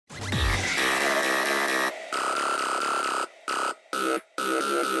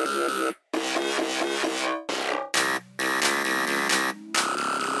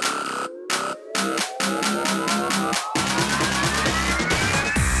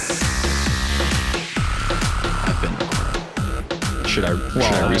should I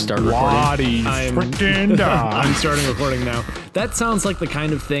restart recording? I'm starting recording now. That sounds like the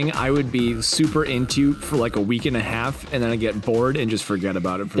kind of thing I would be super into for like a week and a half, and then I get bored and just forget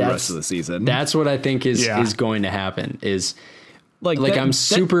about it for the rest of the season. That's what I think is going to happen. Is like I'm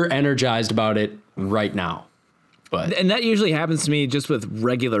super energized about it right now. And that usually happens to me just with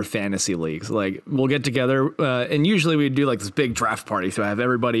regular fantasy leagues. Like we'll get together and usually we do like this big draft party. So I have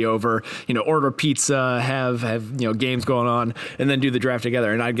everybody over, order pizza, have games going on, and then do the draft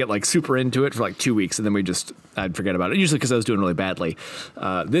together. And I'd get like super into it for like 2 weeks, and then I'd forget about it. Usually because I was doing really badly.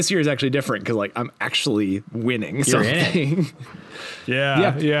 This year is actually different because like I'm actually winning something.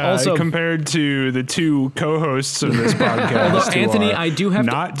 Yeah. Also, compared to the two co-hosts of this podcast, although Anthony, I do have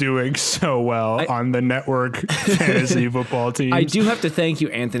not doing so well on the network fantasy football team. I do have to thank you,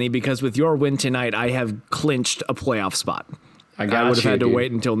 Anthony, because with your win tonight, I have clinched a playoff spot. I would have had to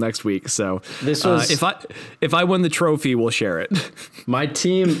wait until next week. So this was if I win the trophy, we'll share it. My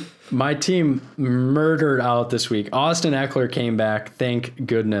team murdered out this week. Austin Eckler came back, thank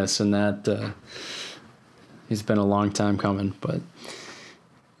goodness, and that he's been a long time coming. But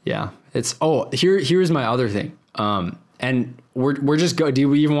yeah, here's my other thing. And we're just do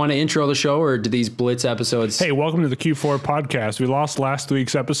we even want to intro the show, or do these blitz episodes? Hey, welcome to the Q4 podcast. We lost last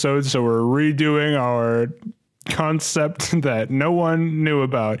week's episode, so we're redoing our concept that no one knew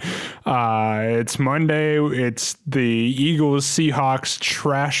about. It's Monday. It's the Eagles Seahawks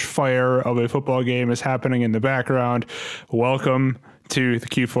trash fire of a football game is happening in the background. Welcome to the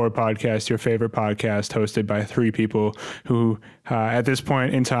Q4 podcast, your favorite podcast hosted by three people who at this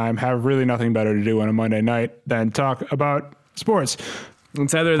point in time have really nothing better to do on a Monday night than talk about sports.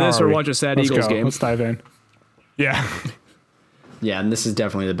 It's either this or watch a sad Eagles game. Let's dive in. Yeah. Yeah, and this is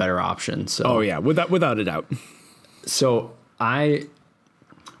definitely the better option. So. Oh yeah, without a doubt. So I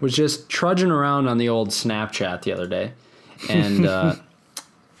was just trudging around on the old Snapchat the other day, and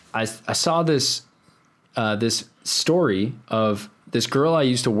I saw this story of this girl I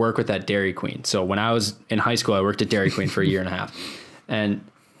used to work with at Dairy Queen. So when I was in high school, I worked at Dairy Queen for a year and a half, and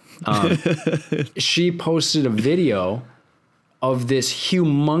she posted a video of this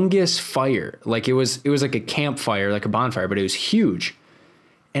humongous fire. Like it was like a campfire, like a bonfire, but it was huge.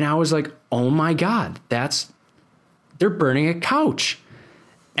 And I was like, oh my God, they're burning a couch.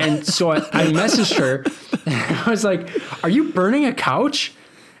 And so I messaged her and I was like, are you burning a couch?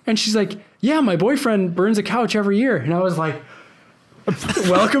 And she's like, yeah, my boyfriend burns a couch every year. And I was like,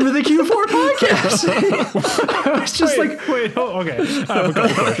 welcome to the Q4 podcast. I was just okay. I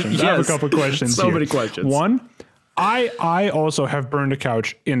have a couple questions. Yes. So here. many questions. One, I also have burned a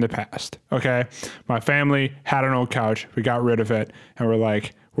couch in the past. Okay. My family had an old couch. We got rid of it. And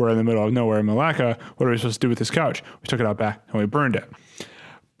we're in the middle of nowhere in Malacca. What are we supposed to do with this couch? We took it out back and we burned it.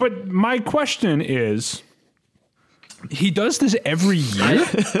 But my question is, he does this every year?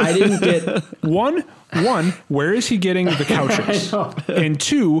 I didn't get one, where is he getting the couches? And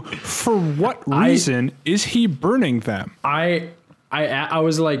two, for what reason is he burning them? I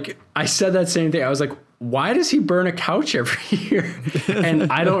was like, I said that same thing. I was like, why does he burn a couch every year?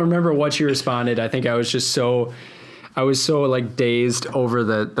 And I don't remember what she responded. I think I was so like dazed over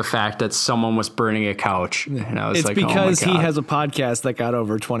the fact that someone was burning a couch. And I was it's like, because oh my God. he has a podcast that got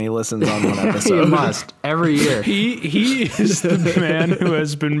over 20 listens on one episode. He must every year. He is the man who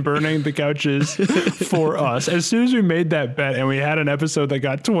has been burning the couches for us. As soon as we made that bet and we had an episode that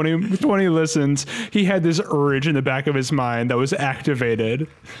got 20 listens, he had this urge in the back of his mind that was activated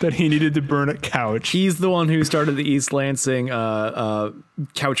that he needed to burn a couch. He's the one who started the East Lansing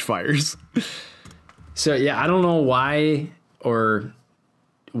couch fires. So, yeah, I don't know why or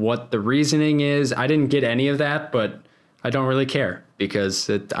what the reasoning is. I didn't get any of that, but I don't really care because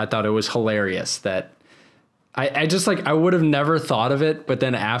I thought it was hilarious that I just I would have never thought of it. But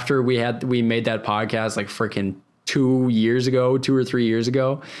then after we made that podcast like freaking 2 or 3 years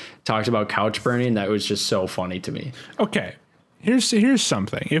ago, talked about couch burning. That was just so funny to me. Okay, here's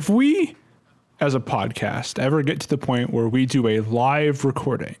something. If we as a podcast ever get to the point where we do a live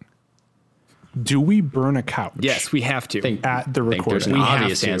recording, do we burn a couch? Yes, we have to. At the recording. There's an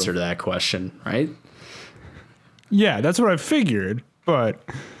obvious answer to that question, right? Yeah, that's what I figured, but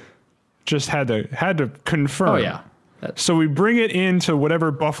just had to confirm. Oh, yeah. So we bring it into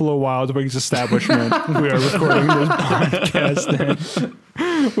whatever Buffalo Wild Wings establishment we are recording this podcast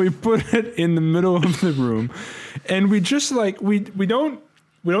in. We put it in the middle of the room, and we just we don't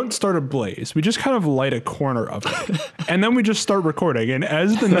start a blaze. We just kind of light a corner of it. And then we just start recording. And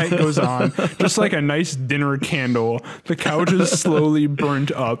as the night goes on, just like a nice dinner candle, the couch is slowly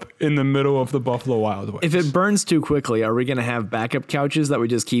burnt up in the middle of the Buffalo Wild Wings. If it burns too quickly, are we going to have backup couches that we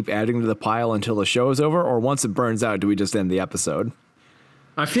just keep adding to the pile until the show is over? Or once it burns out, do we just end the episode?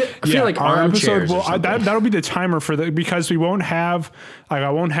 I feel like our episode that'll be the timer for because we won't have I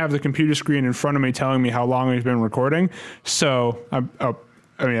won't have the computer screen in front of me telling me how long we've been recording. So I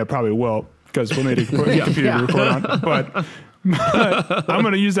probably will because we'll need a computer to record on. But I'm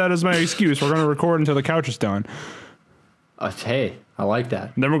going to use that as my excuse. We're going to record until the couch is done. Hey, I like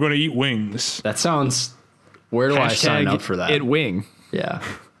that. And then we're going to eat wings. That sounds. Where do I sign up for that? It wing. Yeah,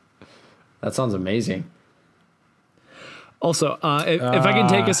 that sounds amazing. Also, if I can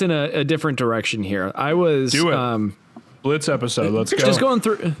take us in a different direction here, I was do it. Blitz episode. Let's go. Just going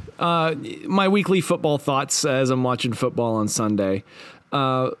through my weekly football thoughts as I'm watching football on Sunday.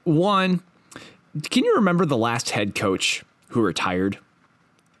 One, can you remember the last head coach who retired?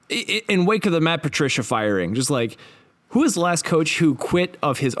 In wake of the Matt Patricia firing, just like, who is the last coach who quit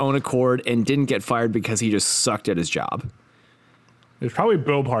of his own accord and didn't get fired because he just sucked at his job? It's probably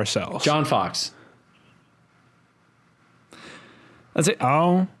Bill Parcells. John Fox. That's it.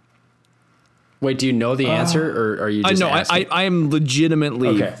 Oh. Wait, do you know the answer, or are you just asking? I am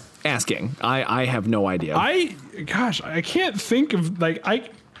legitimately asking. I have no idea. I can't think of, I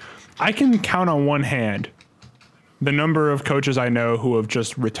can count on one hand the number of coaches I know who have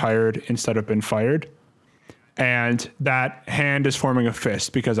just retired instead of been fired. And that hand is forming a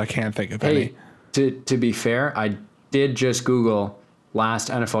fist because I can't think of any. To be fair, I did just Google last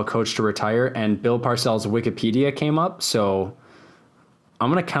NFL coach to retire, and Bill Parcells' Wikipedia came up, so I'm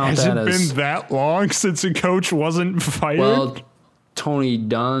going to count that as... Has it been that long since a coach wasn't fired? Well, Tony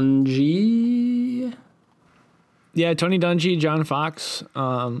Dungy. Yeah, Tony Dungy, John Fox.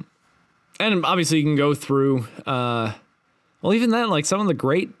 And obviously you can go through... well, even then, like some of the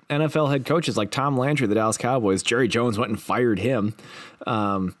great NFL head coaches, like Tom Landry, the Dallas Cowboys, Jerry Jones went and fired him.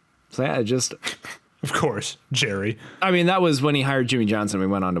 So yeah, just... Of course, Jerry. I mean, that was when he hired Jimmy Johnson. We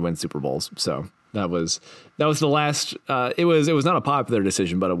went on to win Super Bowls. So that was the last. It was not a popular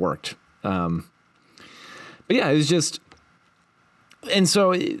decision, but it worked. But yeah, it was just. And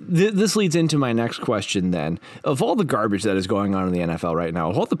so this leads into my next question. Then, of all the garbage that is going on in the NFL right now,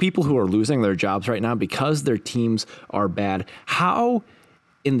 of all the people who are losing their jobs right now because their teams are bad, how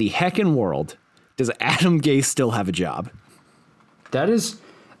in the heckin' world does Adam Gase still have a job? There's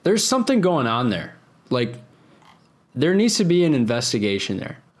something going on there. Like, there needs to be an investigation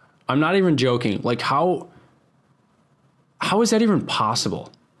there. I'm not even joking. Like, how is that even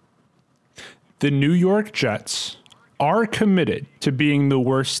possible? The New York Jets are committed to being the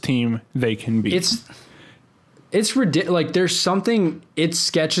worst team they can be. It's ridiculous. Like, there's something, it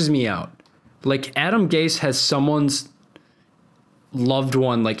sketches me out. Like, Adam Gase has someone's loved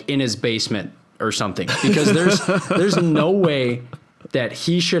one, like, in his basement or something. Because there's no way that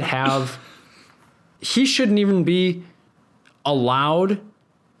he shouldn't even be allowed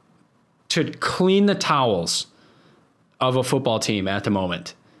to clean the towels of a football team at the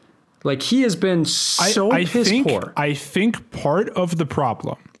moment. Like, he has been piss poor. I think part of the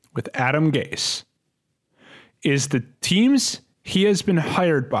problem with Adam Gase is the teams he has been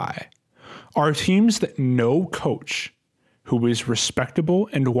hired by are teams that no coach who is respectable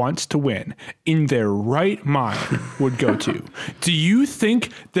and wants to win in their right mind would go to. Do you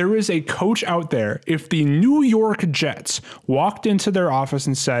think there is a coach out there, if the New York Jets walked into their office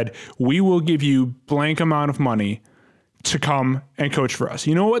and said, we will give you blank amount of money to come and coach for us?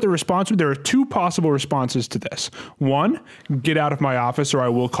 You know what the response would? There are two possible responses to this. One, get out of my office or I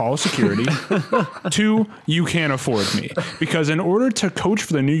will call security. Two, you can't afford me. Because in order to coach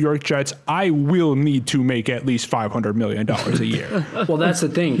for the New York Jets, I will need to make at least $500 million a year. Well, that's the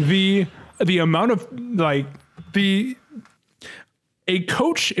thing. The amount of a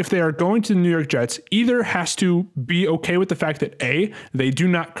coach, if they are going to the New York Jets, either has to be okay with the fact that A, they do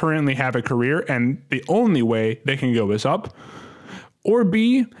not currently have a career and the only way they can go is up, or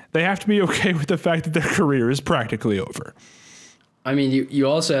B, they have to be okay with the fact that their career is practically over. I mean, you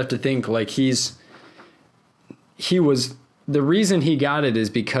also have to think, like, the reason he got it is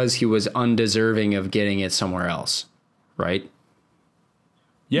because he was undeserving of getting it somewhere else, right?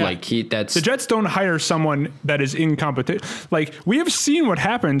 Yeah, like the Jets don't hire someone that is in competition. Like, we have seen what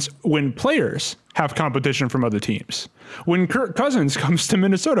happens when players have competition from other teams. When Kirk Cousins comes to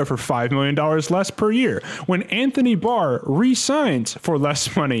Minnesota for $5 million less per year, when Anthony Barr re-signs for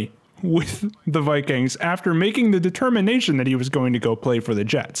less money with the Vikings after making the determination that he was going to go play for the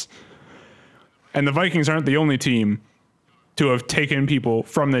Jets. And the Vikings aren't the only team to have taken people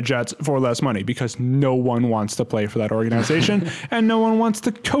from the Jets for less money because no one wants to play for that organization and no one wants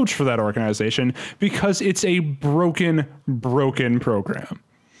to coach for that organization because it's a broken program.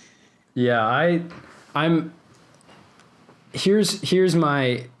 Yeah, I'm here's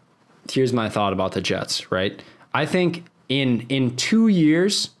my thought about the Jets, right? I think in 2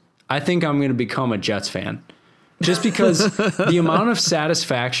 years, I think I'm going to become a Jets fan. Just because the amount of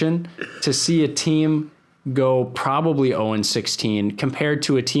satisfaction to see a team go probably 0-16 compared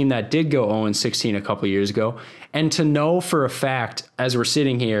to a team that did go 0-16 a couple of years ago, and to know for a fact, as we're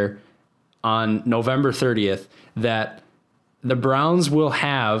sitting here on November 30th, that the Browns will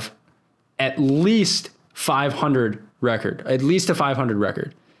have at least 500 record, at least a 500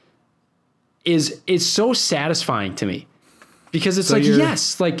 record, is so satisfying to me, because it's so like,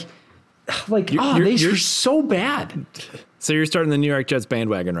 yes, like you're so bad. So you're starting the New York Jets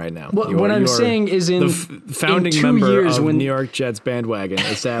bandwagon right now. Well, what I'm saying is in the founding in 2 member years of when New York Jets bandwagon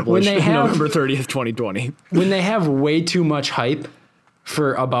established November 30th, 2020. When they have way too much hype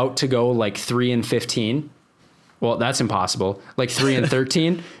for about to go like 3-15, well, that's impossible. Like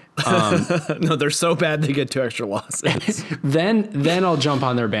 3-13. No, they're so bad they get 2 extra losses. then I'll jump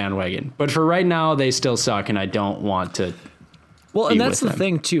on their bandwagon. But for right now, they still suck, and I don't want to. Well, and that's the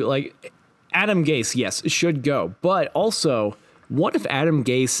thing too. Like, Adam Gase, yes, should go. But also, what if Adam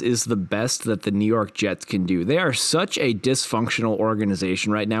Gase is the best that the New York Jets can do? They are such a dysfunctional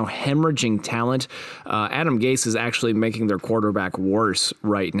organization right now, hemorrhaging talent. Adam Gase is actually making their quarterback worse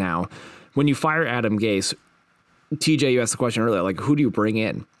right now. When you fire Adam Gase, TJ, you asked the question earlier, like, who do you bring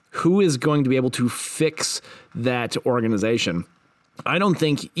in? Who is going to be able to fix that organization? I don't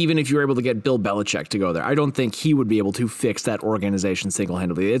think, even if you were able to get Bill Belichick to go there, I don't think he would be able to fix that organization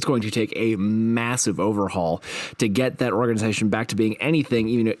single-handedly. It's going to take a massive overhaul to get that organization back to being anything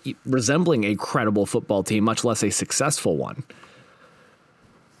even resembling a credible football team, much less a successful one.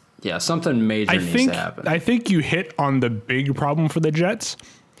 Yeah, something major needs to happen. I think you hit on the big problem for the Jets,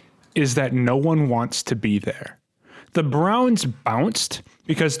 is that no one wants to be there. The Browns bounced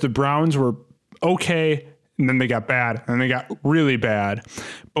because the Browns were okay, and then they got bad, and then they got really bad.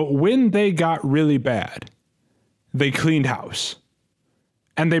 But when they got really bad, they cleaned house.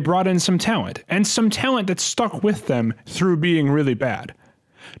 And they brought in some talent, and some talent that stuck with them through being really bad.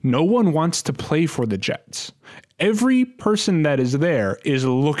 No one wants to play for the Jets. Every person that is there is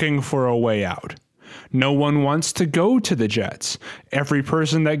looking for a way out. No one wants to go to the Jets. Every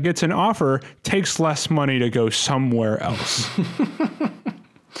person that gets an offer takes less money to go somewhere else.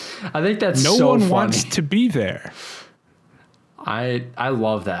 I think that's no so one funny. wants to be there. I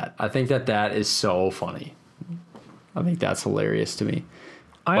love that. I think that is so funny. I think that's hilarious to me.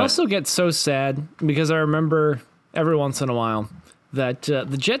 I also get so sad because I remember every once in a while that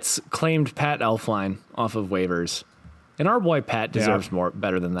the Jets claimed Pat Elflein off of waivers, and our boy Pat deserves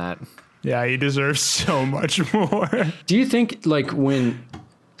better than that. Yeah, he deserves so much more. Do you think, like,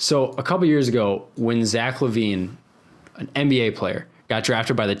 so a couple years ago, when Zach LaVine, an NBA player, got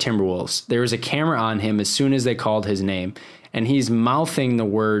drafted by the Timberwolves, there was a camera on him as soon as they called his name, and he's mouthing the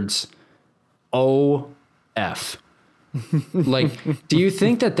words OF. Like, do you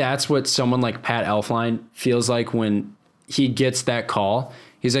think that that's what someone like Pat Elflein feels like when he gets that call?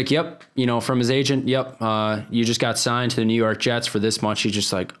 He's like, yep, from his agent, yep, you just got signed to the New York Jets for this much. He's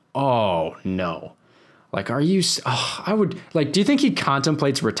just like, oh, no. Like, are you, I would, like, do you think he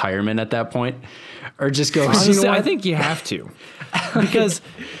contemplates retirement at that point? Or just goes, honestly, I think you have to. Because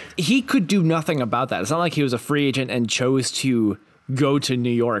he could do nothing about that. It's not like he was a free agent and chose to go to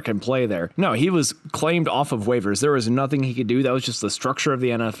New York and play there. No, he was claimed off of waivers. There was nothing he could do. That was just the structure of the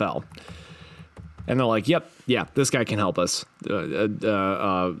NFL. And they're like, yep, yeah, this guy can help us.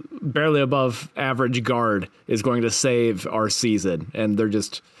 Barely above average guard is going to save our season. And they're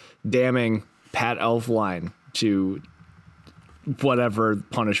just damning Pat Elflein to whatever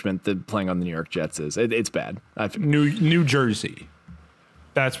punishment that playing on the New York Jets is. It's bad. New Jersey.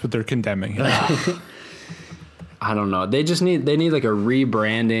 That's what they're condemning him. I don't know. They need like a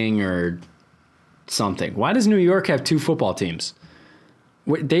rebranding or something. Why does New York have 2 football teams?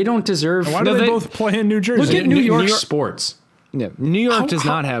 They don't deserve. Why do they both play in New Jersey? Look at New York sports. Yeah, New York does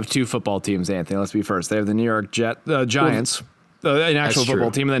not have 2 football teams, Anthony. Let's be first. They have the New York Giants, an actual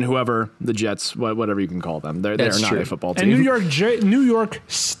football team, and then whoever the Jets, whatever you can call them. They're not a football team. And New York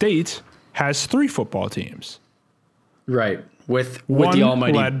State has 3 football teams. Right. With one the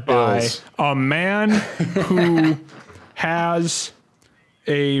almighty led Bills. by a man who has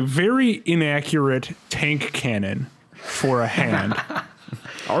a very inaccurate tank cannon for a hand.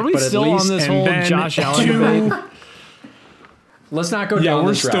 Are we still on this whole Josh Allen debate? let's not go Yeah, down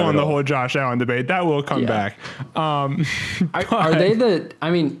we're this still rabbit on the hole. whole Josh Allen debate. That will come back. Are they the? I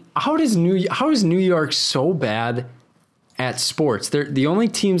mean, how is New York so bad at sports? They're the only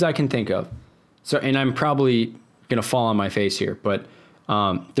teams I can think of. So, and I'm probably gonna fall on my face here, but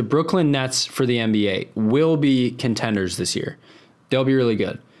the Brooklyn Nets for the NBA will be contenders this year. They'll be really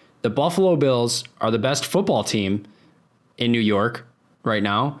good. The Buffalo Bills are the best football team in New York right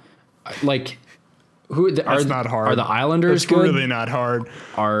now. Like, That's not hard. Are the Islanders That's good? really not hard.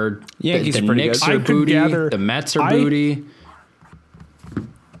 Are Yankees the are pretty Knicks good. are I could booty? gather- The Mets are booty.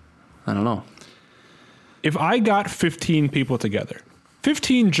 I don't know. If I got 15 people together,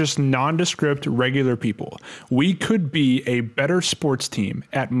 15 just nondescript regular people, we could be a better sports team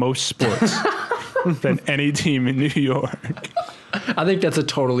at most sports than any team in New York. I think that's a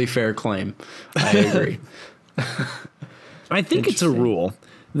totally fair claim. I agree. I think it's a rule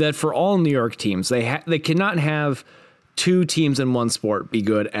that for all New York teams, they cannot have two teams in one sport be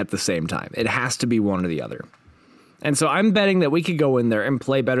good at the same time. It has to be one or the other. And so I'm betting that we could go in there and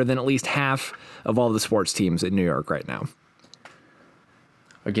play better than at least half of all the sports teams in New York right now.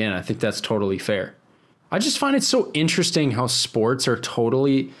 Again, I think that's totally fair. I just find it so interesting how sports are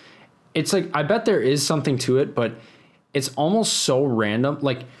totally, it's like, I bet there is something to it, but it's almost so random.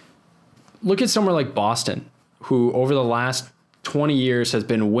 Like, look at somewhere like Boston, who over the last 20 years has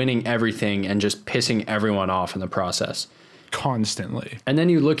been winning everything and just pissing everyone off in the process. Constantly. And then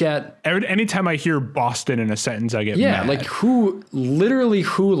you look at, Anytime I hear Boston in a sentence, I get mad. like who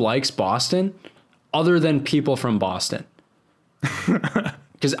likes Boston other than people from Boston?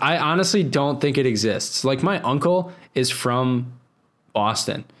 Because I honestly don't think it exists. Like, my uncle is from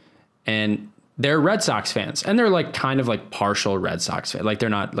Boston and they're Red Sox fans, and they're like kind of like partial Red Sox fans. Like, they're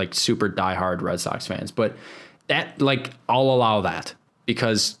not like super diehard Red Sox fans, but that, like, I'll allow that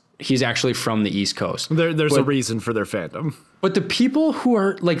because he's actually from the East Coast. There's a reason for their fandom. But the people who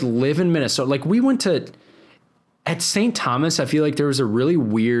are like live in Minnesota, like we went to at St. Thomas, I feel like there was a really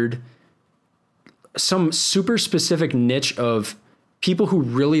weird, some super specific niche of people who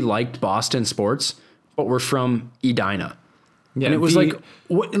really liked Boston sports, but were from Edina. Yeah, and it was like,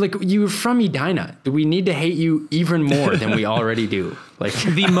 what, like, you were from Edina. Do we need to hate you even more than we already do? Like,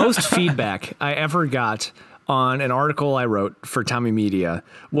 the most feedback I ever got on an article I wrote for Tommy Media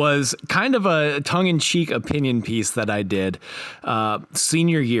was kind of a tongue-in-cheek opinion piece that I did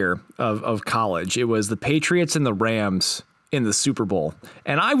senior year of college. It was the Patriots and the Rams in the Super Bowl.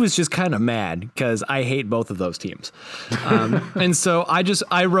 And I was just kind of mad because I hate both of those teams. And so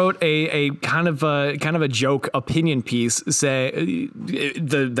I wrote a kind of a joke opinion piece.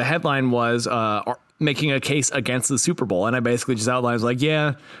 The headline was making a case against the Super Bowl. And I basically just outlined, like,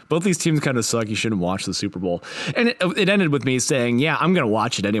 yeah, both these teams kind of suck. You shouldn't watch the Super Bowl. And it ended with me saying, yeah, I'm going to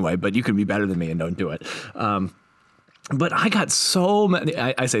watch it anyway, but you can be better than me and don't do it. But I got so many,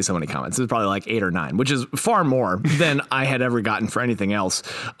 I say so many comments. It was probably like 8 or 9, which is far more than I had ever gotten for anything else.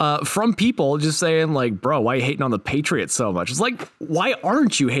 From people just saying, like, bro, why are you hating on the Patriots so much? It's like, why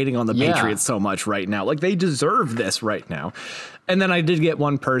aren't you hating on the Patriots so much right now? Like, they deserve this right now. And then I did get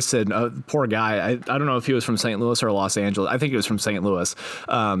one person, a poor guy. I don't know if he was from St. Louis or Los Angeles. I think he was from St. Louis.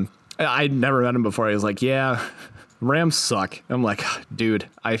 I'd never met him before. He was like, yeah, Rams suck. I'm like, dude,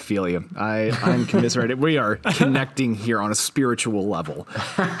 I feel you. I'm commiserated. We are connecting here on a spiritual level.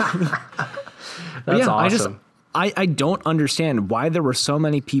 that's awesome. I don't understand why there were so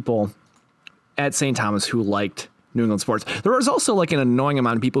many people at St. Thomas who liked New England sports. There was also like an annoying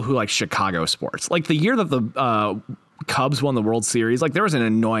amount of people who like Chicago sports. Like the year that the Cubs won the World Series, like there was an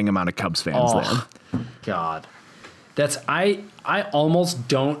annoying amount of Cubs fans there. God, that's I almost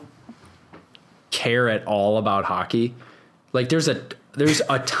don't care at all about hockey. Like there's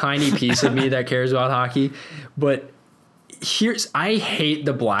a tiny piece of me that cares about hockey, but I hate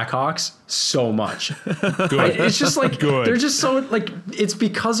the Blackhawks so much. It's just like they're just so like, it's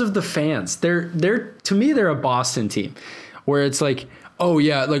because of the fans. They're to me they're a Boston team where it's like, oh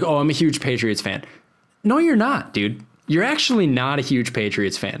yeah, like, oh, I'm a huge Patriots fan. No, you're not, dude. You're actually not a huge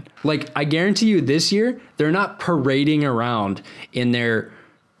Patriots fan. Like, I guarantee you this year they're not parading around in their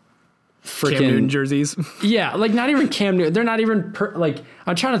freaking Cam Newton jerseys. Yeah, like not even Cam Newton. They're not even like,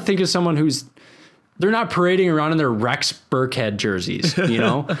 I'm trying to think of someone they're not parading around in their Rex Burkhead jerseys, you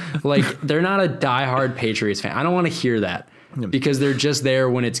know? Like, they're not a diehard Patriots fan. I don't want to hear that because they're just there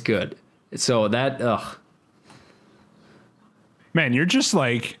when it's good. So that, Man, you're just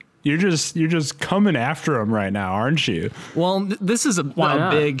coming after them right now, aren't you? Well, this is a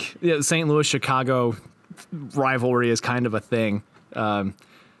big St. Louis Chicago rivalry is kind of a thing.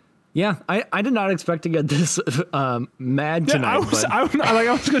 Yeah, I did not expect to get this mad tonight. I was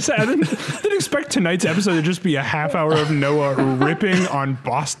going to say, I didn't expect tonight's episode to just be a half hour of Noah ripping on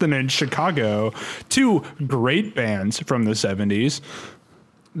Boston and Chicago, two great bands from the 70s.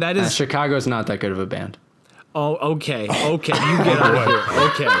 That is Chicago's not that good of a band. Oh, okay. You get out of here.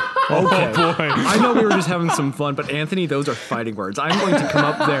 Okay. Oh, boy. I know we were just having some fun, but Anthony, those are fighting words. I'm going to come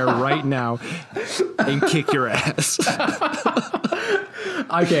up there right now and kick your ass.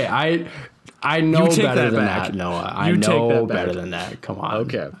 Okay, I know better than back. that, Noah. I know better than that. Come on.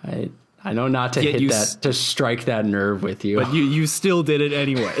 Okay. I know not to hit that, to strike that nerve with you. But you still did it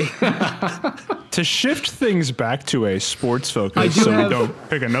anyway. To shift things back to a sports focus, we don't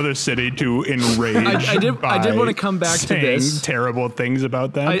pick another city to enrage. I did want to come back to this. Terrible things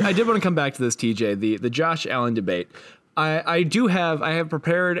about them. I did want to come back to this, TJ, the Josh Allen debate. I have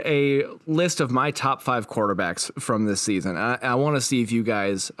prepared a list of my top 5 quarterbacks from this season. I want to see if you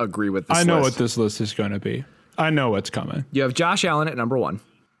guys agree with this list. I know what this list is going to be. I know what's coming. You have Josh Allen at number 1.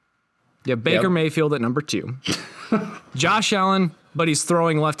 You have Baker Mayfield at number 2. Josh Allen, but he's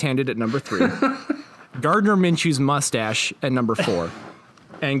throwing left-handed at number 3. Gardner Minshew's mustache at number 4.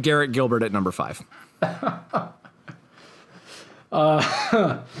 And Garrett Gilbert at number 5.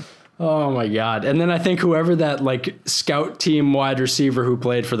 Oh my God. And then I think whoever that scout team wide receiver who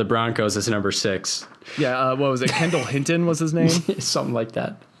played for the Broncos is number 6. Yeah. What was it? Kendall Hinton was his name? Something like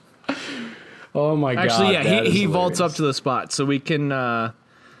that. Oh my God. Actually, yeah, he vaults up to the spot. So we can,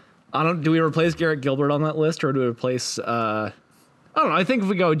 do we replace Garrett Gilbert on that list or do we replace, I don't know. I think if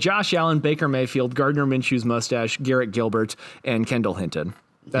we go Josh Allen, Baker Mayfield, Gardner Minshew's mustache, Garrett Gilbert, and Kendall Hinton.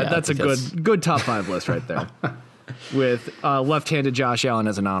 That's a good top 5 list right there. With left-handed Josh Allen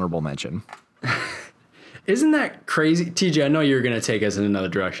as an honorable mention. Isn't that crazy? TJ, I know you're going to take us in another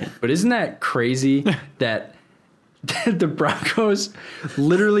direction, but isn't that crazy that the Broncos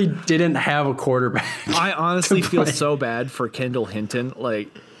literally didn't have a quarterback? I honestly feel so bad for Kendall Hinton.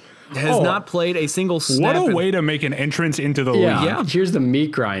 Has not played a single snap. What a way to make an entrance into the league. Yeah, here's the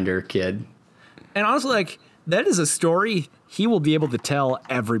meat grinder, kid. And honestly, that is a story he will be able to tell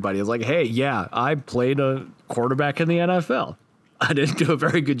everybody. It's like, hey, yeah, I played a quarterback in the NFL. I didn't do a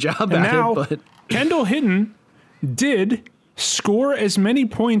very good job at it, but Kendall Hinton did score as many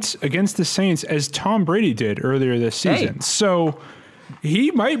points against the Saints as Tom Brady did earlier this season. So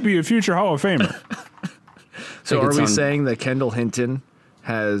he might be a future Hall of Famer. So are we saying that Kendall Hinton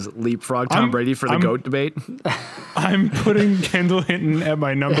has leapfrogged Tom Brady for the GOAT debate? I'm putting Kendall Hinton at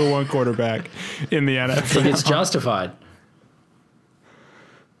my number 1 quarterback in the NFL. I think it's justified.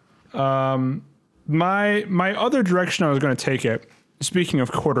 My other direction I was going to take it, speaking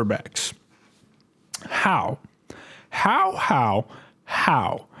of quarterbacks, how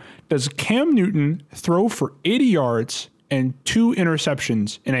does Cam Newton throw for 80 yards and 2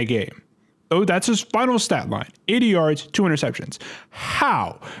 interceptions in a game? Oh, that's his final stat line. 80 yards, 2 interceptions.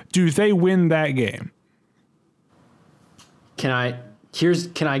 How do they win that game? Can I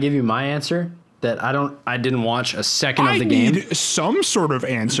give you my answer? That I didn't watch a second of the game. I need some sort of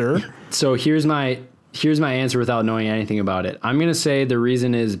answer. So here's my answer without knowing anything about it. I'm going to say the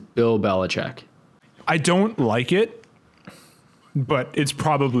reason is Bill Belichick. I don't like it, but it's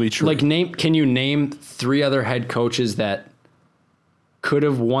probably true. Can you name 3 other head coaches that could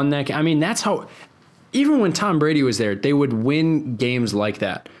have won that game? I mean, that's how, even when Tom Brady was there, they would win games like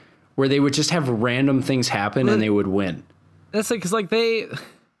that, where they would just have random things happen and they would win. That's because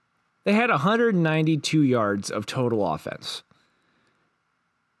they had 192 yards of total offense.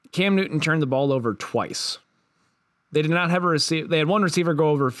 Cam Newton turned the ball over twice. They did not have a receiver. They had 1 receiver go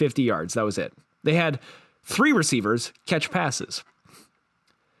over 50 yards. That was it. They had 3 receivers catch passes.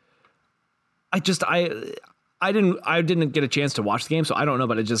 I didn't get a chance to watch the game, so I don't know,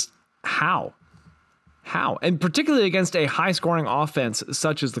 but how? And particularly against a high-scoring offense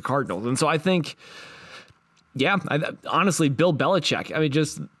such as the Cardinals. And so I think, honestly, Bill Belichick,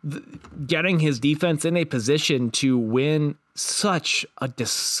 getting his defense in a position to win such a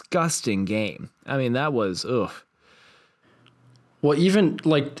disgusting game. I mean, that was, ugh. Well, even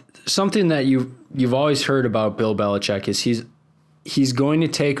something that you've always heard about Bill Belichick is he's going to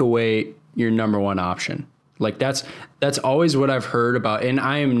take away your number 1 option. That's always what I've heard about. And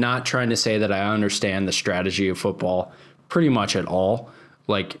I am not trying to say that I understand the strategy of football pretty much at all.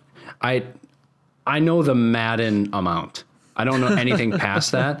 I know the Madden amount. I don't know anything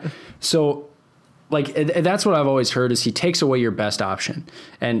past that. So that's what I've always heard is he takes away your best option.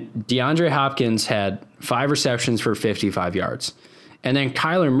 And DeAndre Hopkins had 5 receptions for 55 yards. And then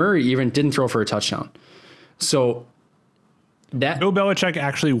Kyler Murray even didn't throw for a touchdown. So Bill Belichick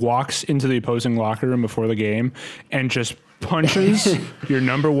actually walks into the opposing locker room before the game and just punches your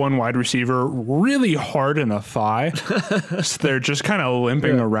number one wide receiver really hard in the thigh. So they're just kind of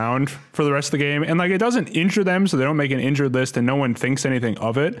limping around for the rest of the game. And like, it doesn't injure them, so they don't make an injured list and no one thinks anything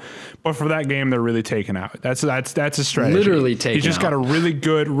of it. But for that game, they're really taken out. That's a strategy. Literally taken out. He's just got a really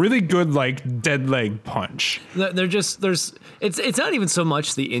good like dead leg punch. It's not even so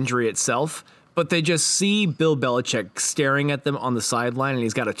much the injury itself, but they just see Bill Belichick staring at them on the sideline, and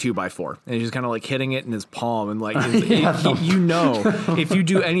he's got a 2x4, and he's just kind of like hitting it in his palm, and like if you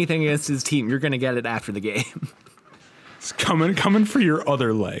do anything against his team, you're gonna get it after the game. It's coming for your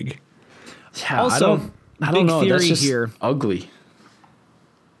other leg. Yeah, Also, I don't know. big That's theory just here. ugly.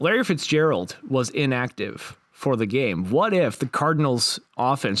 Larry Fitzgerald was inactive for the game. What if the Cardinals'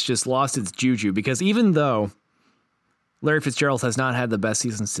 offense just lost its juju? Because even though Larry Fitzgerald has not had the best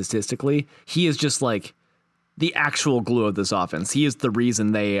season statistically, he is just like the actual glue of this offense. He is the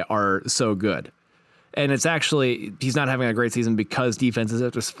reason they are so good. And it's actually, he's not having a great season because defenses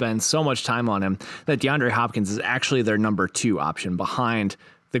have to spend so much time on him that DeAndre Hopkins is actually their number 2 option behind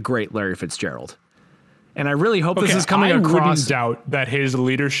the great Larry Fitzgerald. And I really hope this is coming across. I wouldn't doubt that his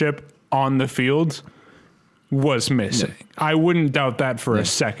leadership on the field was missing. Yeah. I wouldn't doubt that for a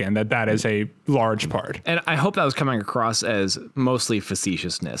second, that is a large part. And I hope that was coming across as mostly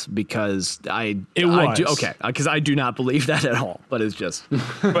facetiousness because because I do not believe that at all, but it's just.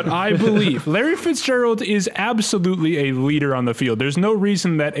 But I believe Larry Fitzgerald is absolutely a leader on the field. There's no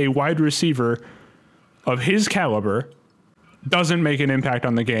reason that a wide receiver of his caliber doesn't make an impact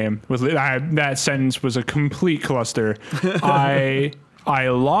on the game. That sentence was a complete cluster. I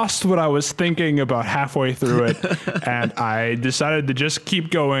lost what I was thinking about halfway through it, and I decided to just keep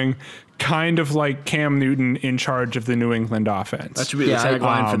going, kind of like Cam Newton in charge of the New England offense. That should be the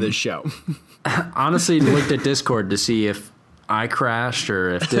tagline for this show. Honestly, looked at Discord to see if I crashed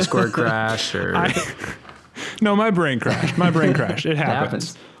or if Discord crashed or... No, my brain crashed. It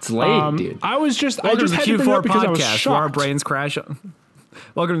happens. It's late, dude. I just had to bring it up because I was shocked. Where our brains crash.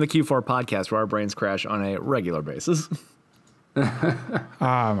 Welcome to the Q4 podcast, where our brains crash on a regular basis. Oh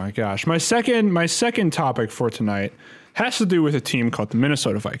my gosh. My second topic for tonight has to do with a team called the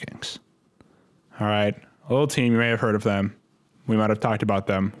Minnesota Vikings. All right. A little team, you may have heard of them. We might have talked about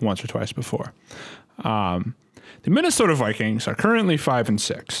them once or twice before. The Minnesota Vikings are currently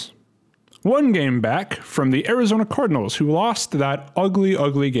 5-6. One game back from the Arizona Cardinals, who lost that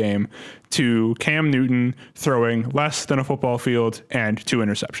ugly game to Cam Newton throwing less than a football field and 2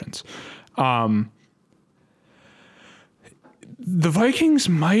 interceptions. The Vikings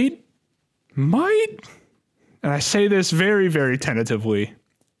might, and I say this very, very tentatively,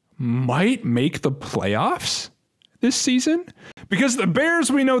 might make the playoffs this season. Because the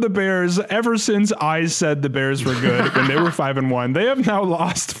Bears, we know the Bears, ever since I said the Bears were good when they were 5-1, they have now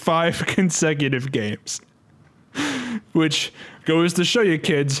lost 5 consecutive games. Which goes to show you,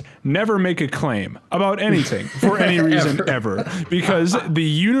 kids, never make a claim about anything for any reason ever. Because the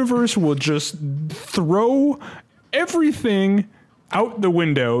universe will just throw everything out the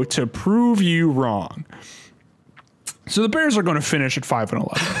window to prove you wrong. So the Bears are going to finish at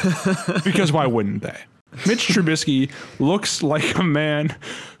 5-11 because why wouldn't they? Mitch Trubisky looks like a man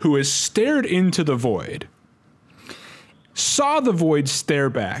who has stared into the void, saw the void stare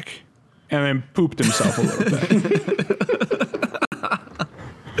back, and then pooped himself a little bit.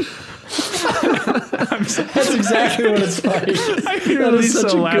 That's exactly what it's like. I hear Lisa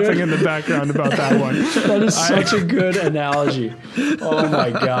laughing in the background about that one. That is such a good analogy. Oh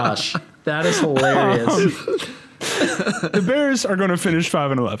my gosh. That is hilarious. The Bears are going to finish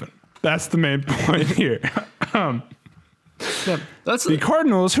 5-11. That's the main point here. The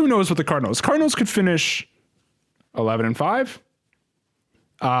Cardinals, who knows what the Cardinals could finish 11-5.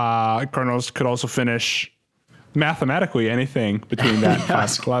 Cardinals could also finish mathematically anything between that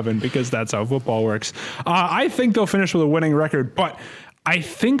 5-11 because that's how football works. I think they'll finish with a winning record, but I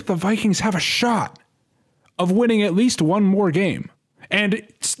think the Vikings have a shot of winning at least one more game. And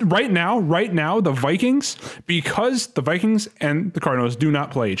right now, the Vikings, because the Vikings and the Cardinals do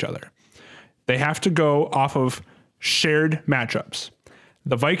not play each other, they have to go off of shared matchups.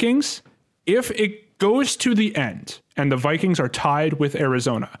 The Vikings, if it goes to the end and the Vikings are tied with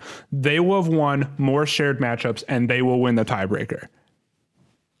Arizona, they will have won more shared matchups and they will win the tiebreaker.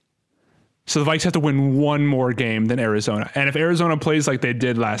 So the Vikings have to win one more game than Arizona. And if Arizona plays like they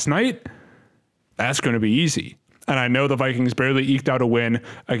did last night, that's going to be easy. And I know the Vikings barely eked out a win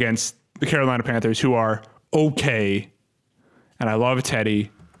against the Carolina Panthers, who are okay. And I love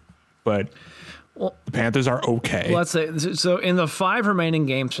Teddy, but The Panthers are okay. Let's say so. In the 5 remaining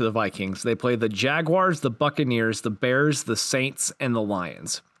games for the Vikings, they play the Jaguars, the Buccaneers, the Bears, the Saints, and the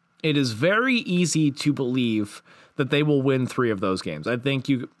Lions. It is very easy to believe that they will win 3 of those games. I think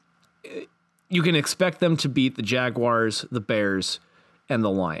you can expect them to beat the Jaguars, the Bears, and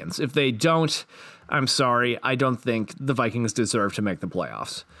the Lions. If they don't, I'm sorry. I don't think the Vikings deserve to make the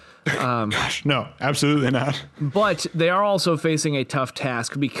playoffs. Gosh, no, absolutely not. But they are also facing a tough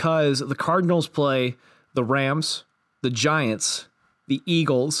task because the Cardinals play the Rams, the Giants, the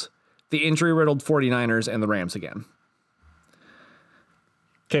Eagles, the injury-riddled 49ers, and the Rams again.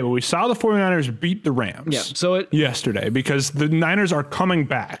 Okay, well, we saw the 49ers beat the Rams yesterday because the Niners are coming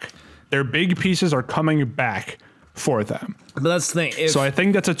back. Their big pieces are coming back for them. But that's the thing. So I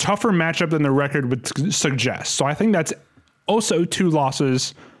think that's a tougher matchup than the record would suggest. So I think that's also 2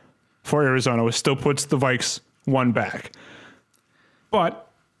 losses for Arizona, which still puts the Vikes 1 back. But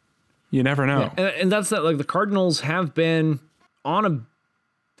you never know. Yeah, and that's that. Like the Cardinals have been on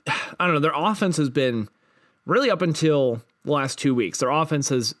I don't know. Their offense has been really up until the last 2 weeks. Their offense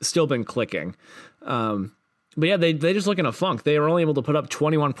has still been clicking. But yeah, they just look in a funk. They were only able to put up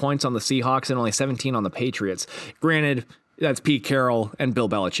 21 points on the Seahawks and only 17 on the Patriots. Granted, that's Pete Carroll and Bill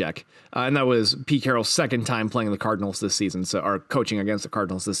Belichick. And that was Pete Carroll's second time playing the Cardinals this season, or coaching against the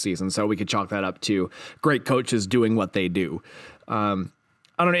Cardinals this season. So we could chalk that up to great coaches doing what they do. I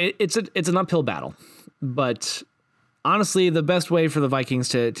don't know. It's an uphill battle. But honestly, the best way for the Vikings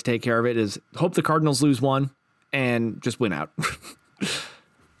to take care of it is hope the Cardinals lose 1 and just win out.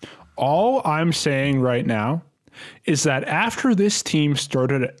 All I'm saying right now is that after this team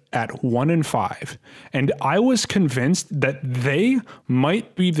started at 1-5, and I was convinced that they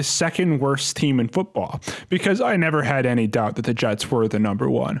might be the second worst team in football, because I never had any doubt that the Jets were the number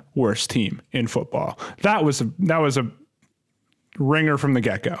 1 worst team in football. That was a ringer from the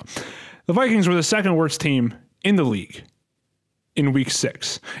get-go. The Vikings were the second worst team in the league in week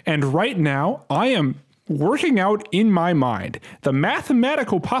 6. And right now, I am working out in my mind the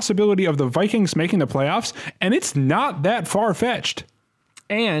mathematical possibility of the Vikings making the playoffs, and it's not that far-fetched.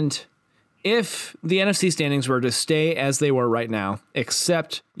 And if the NFC standings were to stay as they were right now,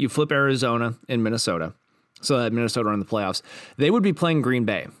 except you flip Arizona and Minnesota, so that Minnesota are in the playoffs, they would be playing Green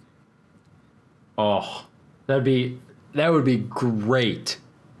Bay. Oh, that would be great.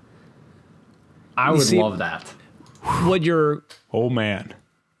 I would love that. Oh man.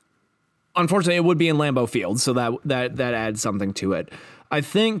 Unfortunately, it would be in Lambeau Field, so that adds something to it. I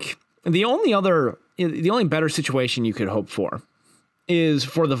think the only better situation you could hope for is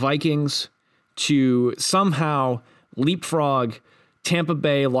for the Vikings to somehow leapfrog Tampa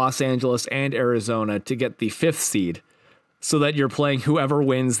Bay, Los Angeles, and Arizona to get the 5th seed, so that you're playing whoever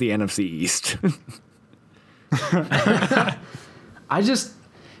wins the NFC East.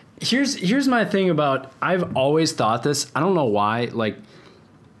 Here's my thing about, I've always thought this. I don't know why. Like,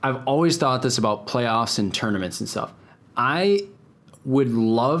 I've always thought this about playoffs and tournaments and stuff. I would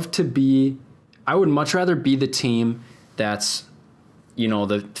much rather be the team that's, the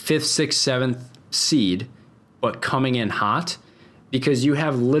 5th, 6th, 7th seed, but coming in hot, because you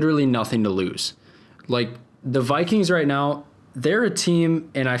have literally nothing to lose. Like the Vikings right now, they're a team,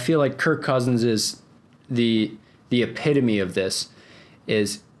 and I feel like Kirk Cousins is the epitome of this,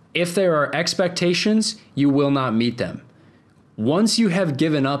 is if there are expectations, you will not meet them. Once you have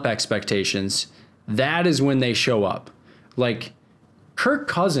given up expectations, that is when they show up. Like Kirk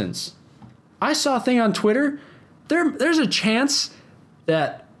Cousins, I saw a thing on Twitter. There's a chance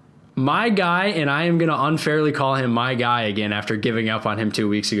that my guy, and I am going to unfairly call him my guy again after giving up on him 2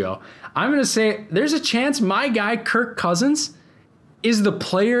 weeks ago. I'm going to say there's a chance my guy, Kirk Cousins, is the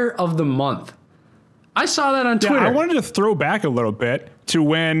player of the month. I saw that on Twitter. I wanted to throw back a little bit to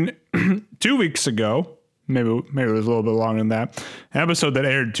when 2 weeks ago, maybe it was a little bit longer than that, an episode that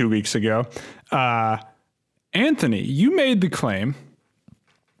aired 2 weeks ago. Anthony, you made the claim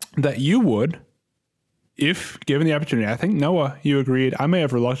that you would, if given the opportunity, I think Noah, you agreed, I may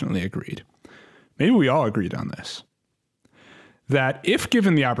have reluctantly agreed. Maybe we all agreed on this. That if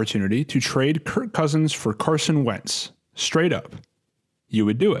given the opportunity to trade Kirk Cousins for Carson Wentz, straight up, you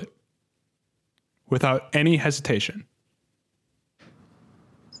would do it without any hesitation.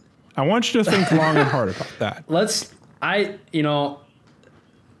 I want you to think long and hard about that.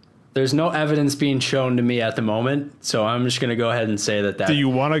 There's no evidence being shown to me at the moment, so I'm just going to go ahead and say that. Do you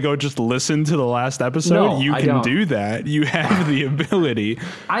want to go just listen to the last episode? No, you can don't. do that. You have the ability.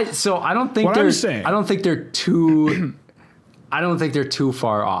 I don't think they're too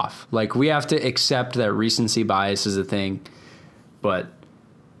far off. Like, we have to accept that recency bias is a thing, but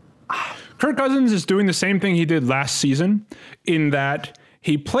Kirk Cousins is doing the same thing he did last season in that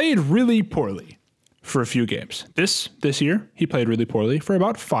he played really poorly for a few games. This year, he played really poorly for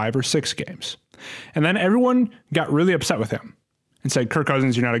about 5 or 6 games. And then everyone got really upset with him and said, Kirk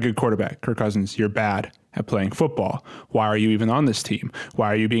Cousins, you're not a good quarterback. Kirk Cousins, you're bad at playing football. Why are you even on this team?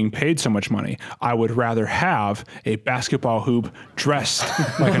 Why are you being paid so much money? I would rather have a basketball hoop dressed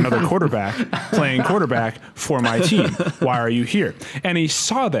like another quarterback playing quarterback for my team. Why are you here? And he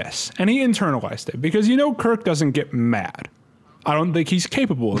saw this and he internalized it because, Kirk doesn't get mad. I don't think he's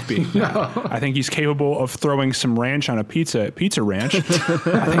capable of being mad. I think he's capable of throwing some ranch on a pizza at Pizza Ranch. I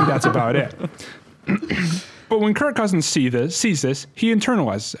think that's about it. But when Kirk Cousins sees this, he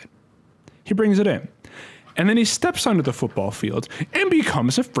internalizes it. He brings it in. And then he steps onto the football field and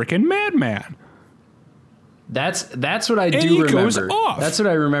becomes a freaking madman. That's what I do remember. Goes off. That's what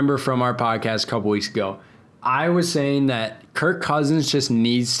I remember from our podcast a couple weeks ago. I was saying that Kirk Cousins just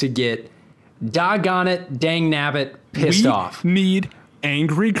needs to get doggone it, dang nabbit, pissed off. We need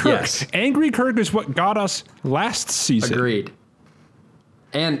angry Kirk. Yes. Angry Kirk is what got us last season. Agreed.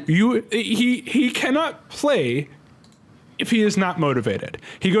 And he cannot play if he is not motivated.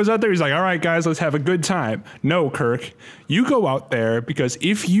 He goes out there, he's like, all right, guys, let's have a good time. No, Kirk, you go out there because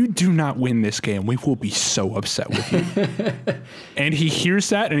if you do not win this game, we will be so upset with you. And he hears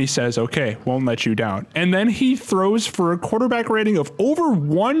that and he says, okay, won't let you down. And then he throws for a quarterback rating of over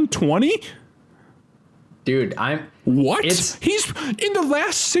 120. Dude, He's in the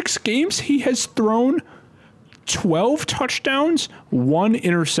last 6 games, he has thrown 12 touchdowns, 1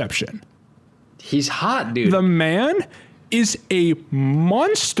 interception. He's hot, dude. The man is a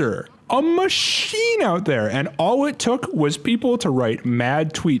monster, a machine out there. And all it took was people to write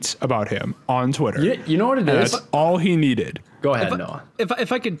mad tweets about him on Twitter. You know what it is? That's all he needed. Go ahead, Noah.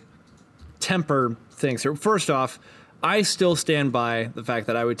 If I could temper things here. First off, I still stand by the fact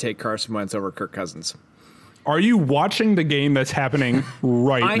that I would take Carson Wentz over Kirk Cousins. Are you watching the game that's happening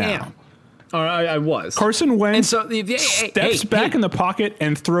right now? I am. I was. Carson Wentz steps back in the pocket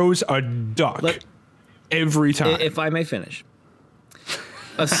and throws a duck every time. If I may finish.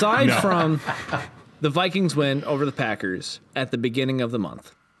 Aside from the Vikings win over the Packers at the beginning of the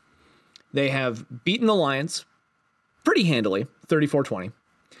month, they have beaten the Lions pretty handily, 34-20.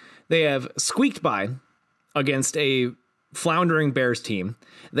 They have squeaked by against a floundering Bears team.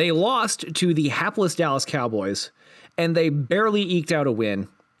 They lost to the hapless Dallas Cowboys, and they barely eked out a win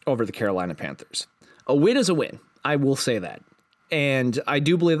over the Carolina Panthers. A win is a win. I will say that. And I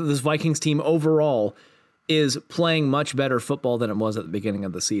do believe that this Vikings team overall is playing much better football than it was at the beginning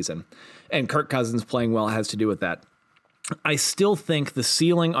of the season. And Kirk Cousins playing well has to do with that. I still think the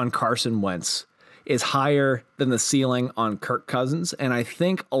ceiling on Carson Wentz is higher than the ceiling on Kirk Cousins. And I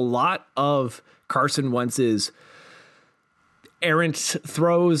think a lot of Carson Wentz's errant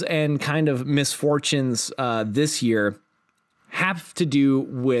throws and kind of misfortunes this year have to do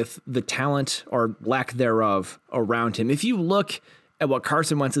with the talent or lack thereof around him. If you look at what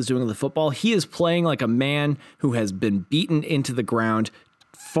Carson Wentz is doing with the football, he is playing like a man who has been beaten into the ground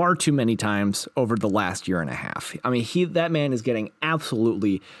far too many times over the last year and a half. I mean, that man is getting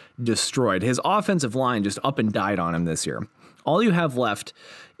absolutely destroyed. His offensive line just up and died on him this year. All you have left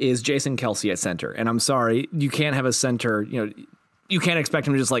is Jason Kelce at center. And I'm sorry, you can't have a center, you can't expect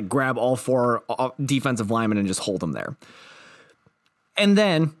him to just grab all 4 defensive linemen and just hold them there. And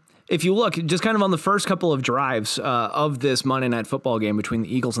then, if you look just kind of on the first couple of drives of this Monday Night Football game between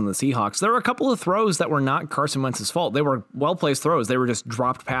the Eagles and the Seahawks, there were a couple of throws that were not Carson Wentz's fault. They were well-placed throws. They were just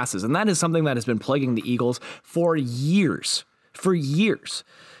dropped passes. And that is something that has been plaguing the Eagles for years.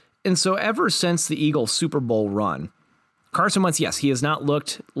 And so ever since the Eagles Super Bowl run, Carson Wentz, yes, he has not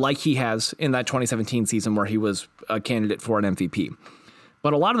looked like he has in that 2017 season where he was a candidate for an MVP.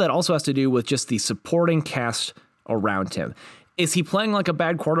 But a lot of that also has to do with just the supporting cast around him. Is he playing like a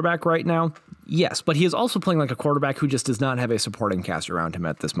bad quarterback right now? Yes, but he is also playing like a quarterback who just does not have a supporting cast around him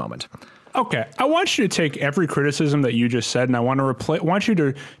at this moment. Okay, I want you to take every criticism that you just said, and I want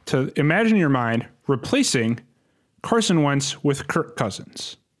you to imagine in your mind replacing Carson Wentz with Kirk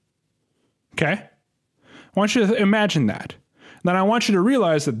Cousins. Okay? I want you to imagine that. Then I want you to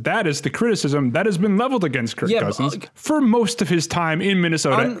realize that is the criticism that has been leveled against Kirk Cousins for most of his time in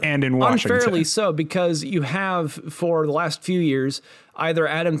Minnesota and in Washington. Unfairly so, because you have, for the last few years, either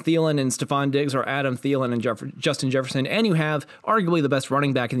Adam Thielen and Stephon Diggs or Adam Thielen and Justin Jefferson, and you have arguably the best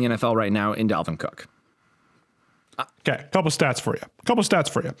running back in the NFL right now in Dalvin Cook. Okay, a couple stats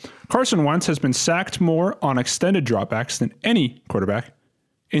for you. Carson Wentz has been sacked more on extended dropbacks than any quarterback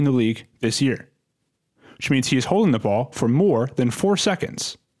in the league this year, which means he is holding the ball for more than 4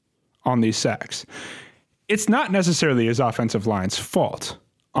 seconds on these sacks. It's not necessarily his offensive line's fault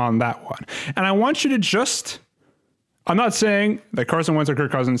on that one. And I want you to just I'm not saying that Carson Wentz or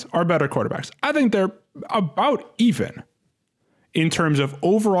Kirk Cousins are better quarterbacks. I think they're about even in terms of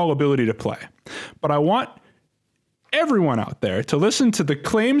overall ability to play. But I want everyone out there to listen to the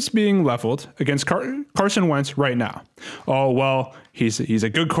claims being leveled against Carson Wentz right now. Oh, well, he's a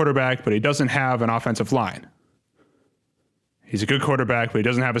good quarterback, but he doesn't have an offensive line. He's a good quarterback, but he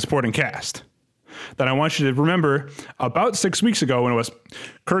doesn't have a supporting cast. Then I want you to remember about 6 weeks ago when it was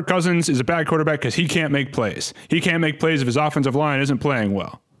Kirk Cousins is a bad quarterback because he can't make plays. He can't make plays if his offensive line isn't playing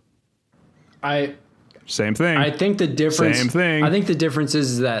well. Same thing. I think the difference. Same thing. I think the difference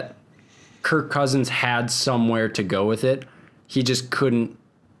is that Kirk Cousins had somewhere to go with it. He just couldn't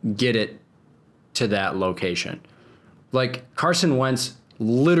get it to that location. Like Carson Wentz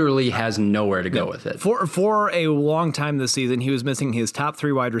literally has nowhere to go with it. For a long time this season, he was missing his top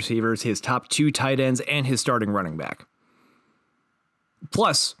 3 wide receivers, his top 2 tight ends, and his starting running back.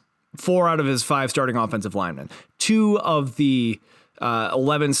 Plus 4 out of his 5 starting offensive linemen. 2 of the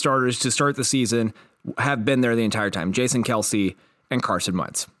 11 starters to start the season have been there the entire time. Jason Kelce and Carson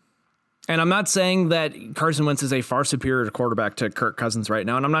Wentz. And I'm not saying that Carson Wentz is a far superior quarterback to Kirk Cousins right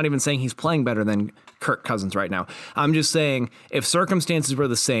now, and I'm not even saying he's playing better than Kirk Cousins right now. I'm just saying if circumstances were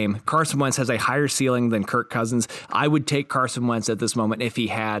the same, Carson Wentz has a higher ceiling than Kirk Cousins. I would take Carson Wentz at this moment if he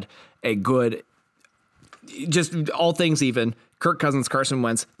had a good, just all things even, Kirk Cousins, Carson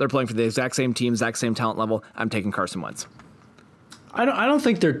Wentz, they're playing for the exact same team, exact same talent level. I'm taking Carson Wentz. I don't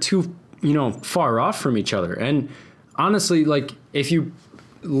think they're too, far off from each other. And honestly, like if you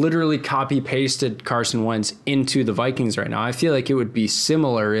literally copy pasted Carson Wentz into the Vikings right now, I feel like it would be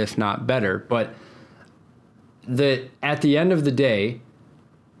similar, if not better. But at the end of the day,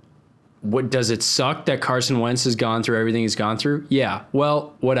 what does it suck that Carson Wentz has gone through everything he's gone through? Yeah.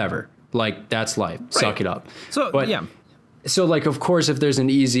 Well, whatever. Like that's life. Right. Suck it up. So like, of course, if there's an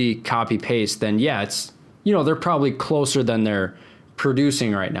easy copy paste, then yeah, it's, they're probably closer than they're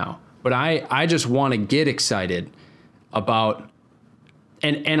producing right now. But I just want to get excited about,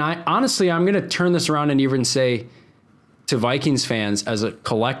 and I honestly, I'm going to turn this around and even say to Vikings fans as a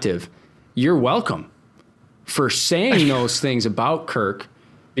collective, you're welcome for saying those things about Kirk,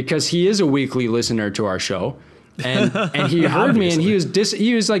 because he is a weekly listener to our show. And he heard me and he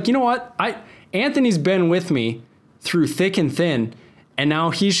was like, you know what? Anthony's been with me through thick and thin, and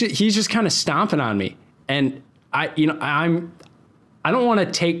now he's just kind of stomping on me. And I don't want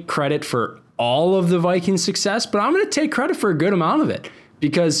to take credit for all of the Vikings success, but I'm going to take credit for a good amount of it,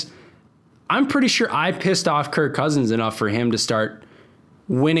 because I'm pretty sure I pissed off Kirk Cousins enough for him to start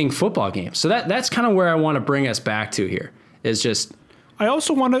winning football games. So that's kind of where I want to bring us back to here, is just, I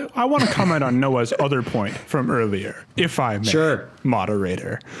want to comment on Noah's other point from earlier, if I may. Sure.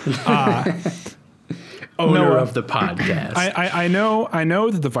 Moderator. Owner Noah, of the podcast. I know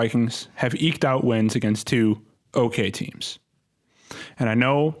that the Vikings have eked out wins against 2 okay teams. And I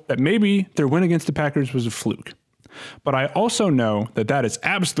know that maybe their win against the Packers was a fluke. But I also know that is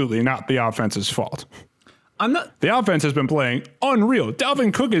absolutely not the offense's fault. The offense has been playing unreal.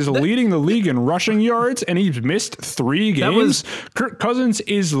 Dalvin Cook is leading the league in rushing yards, and he's missed 3 games. Kirk Cousins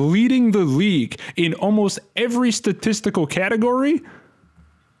is leading the league in almost every statistical category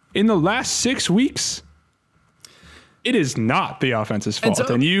in the last 6 weeks. It is not the offense's fault.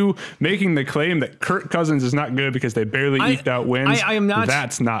 And you making the claim that Kirk Cousins is not good because they barely eked out wins, I am not,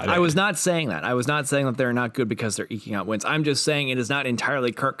 that's not it. I was not saying that. I was not saying that they're not good because they're eking out wins. I'm just saying it is not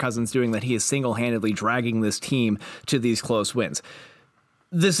entirely Kirk Cousins doing that. He is single-handedly dragging this team to these close wins.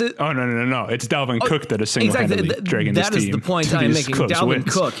 This is no. It's Dalvin Cook that is single-handedly dragging this team. That is the point I'm making.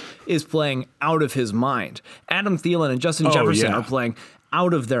 Dalvin Cook is playing out of his mind. Adam Thielen and Justin Jefferson are playing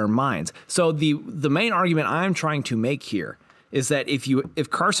out of their minds. So the main argument I'm trying to make here is that if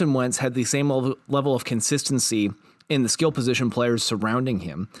Carson Wentz had the same level of consistency in the skill position players surrounding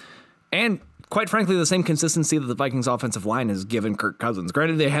him, and quite frankly the same consistency that the Vikings offensive line has given Kirk Cousins.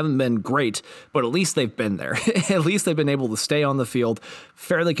 Granted, they haven't been great, but at least they've been there. At least they've been able to stay on the field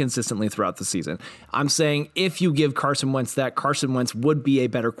fairly consistently throughout the season. I'm saying if you give Carson Wentz that, Carson Wentz would be a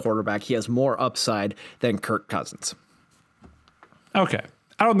better quarterback. He has more upside than Kirk Cousins. Okay.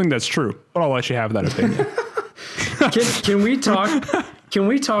 I don't think that's true, but I'll let you have that opinion. Can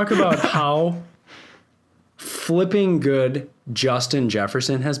we talk about how flipping good Justin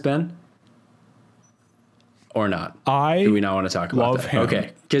Jefferson has been? Or not? Do we not want to talk about that? Him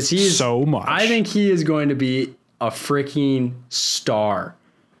okay. Because he's so much. I think he is going to be a freaking star.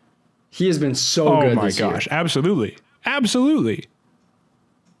 He has been so good this year. Oh my gosh. Absolutely. Absolutely.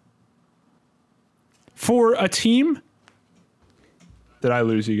 For a team. Did I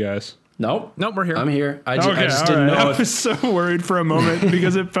lose you guys? Nope. Nope, we're here. I'm here. I Okay, just all didn't right. know I if was so worried for a moment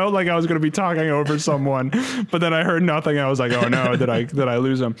because it felt like I was going to be talking over someone, but then I heard nothing. I was like, oh no, did I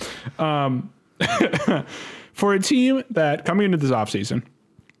lose him? For a team that coming into this offseason,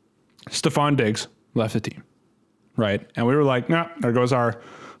 Stephon Diggs left the team, right? And we were like, nah, there goes our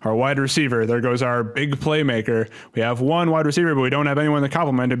wide receiver. There goes our big playmaker. We have one wide receiver, but we don't have anyone to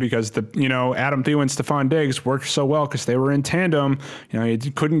complement it because Adam Thielen, Stephon Diggs worked so well because they were in tandem.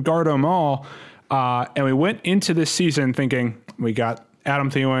 You couldn't guard them all. And we went into this season thinking we got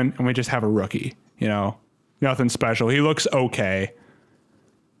Adam Thielen and we just have a rookie, nothing special. He looks okay.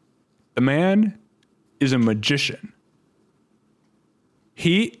 The man is a magician.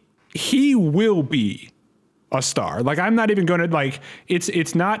 He will be a star. Like, I'm not even going to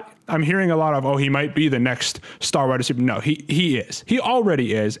it's not, I'm hearing a lot of, he might be the next star wide receiver. No, he is. He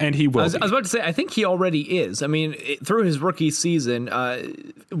already is. And he will. I was about to say, I think he already is. I mean, through his rookie season,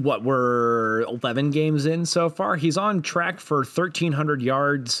 we're 11 games in so far. He's on track for 1,300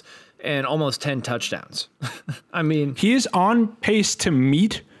 yards and almost 10 touchdowns. I mean, he is on pace to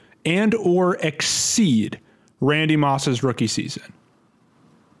meet and or exceed Randy Moss's rookie season.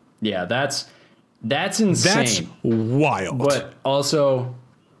 Yeah, that's insane. That's wild. But also,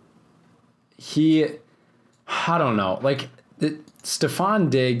 I don't know. Like, Stephon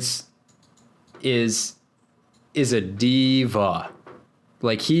Diggs is a diva.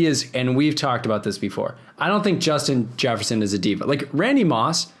 Like, he is, and we've talked about this before. I don't think Justin Jefferson is a diva. Like, Randy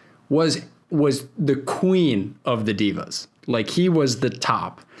Moss was the queen of the divas. Like, he was the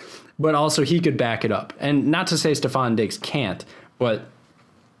top. But also, he could back it up. And not to say Stephon Diggs can't, but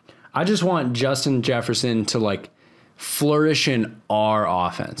I just want Justin Jefferson to flourish in our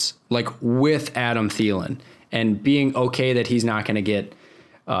offense, with Adam Thielen, and being okay that he's not going to get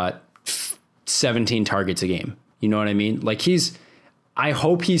 17 targets a game. You know what I mean? I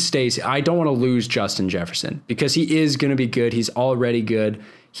hope he stays. I don't want to lose Justin Jefferson because he is going to be good. He's already good.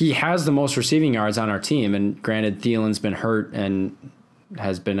 He has the most receiving yards on our team. And granted, Thielen's been hurt and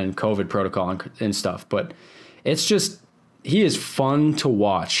has been in COVID protocol and stuff, but it's just, he is fun to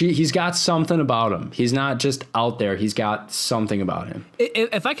watch. He's got something about him. He's not just out there. He's got something about him.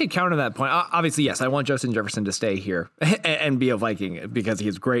 If I could counter that point, obviously, yes, I want Justin Jefferson to stay here and be a Viking because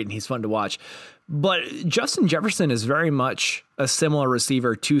he's great and he's fun to watch. But Justin Jefferson is very much a similar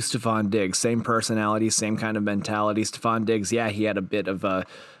receiver to Stephon Diggs. Same personality, same kind of mentality. Stephon Diggs, yeah, he had a bit of an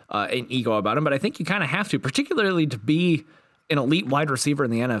ego about him, but I think you kind of have to, particularly to be an elite wide receiver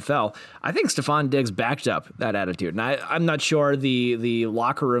in the NFL. I think Stephon Diggs backed up that attitude. And I'm not sure the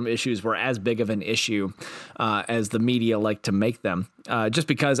locker room issues were as big of an issue as the media like to make them. Just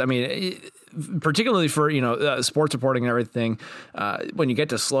because, I mean, particularly for, sports reporting and everything, when you get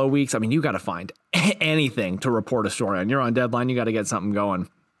to slow weeks, I mean, you got to find anything to report a story on. You're on deadline, you got to get something going.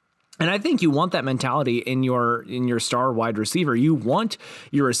 And I think you want that mentality in your star wide receiver. You want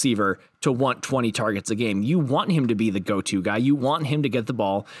your receiver to want 20 targets a game. You want him to be the go-to guy. You want him to get the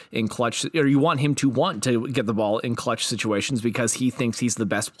ball in clutch, or you want him to want to get the ball in clutch situations because he thinks he's the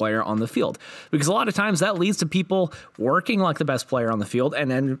best player on the field. Because a lot of times that leads to people working like the best player on the field and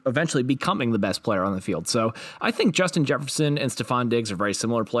then eventually becoming the best player on the field. So I think Justin Jefferson and Stephon Diggs are very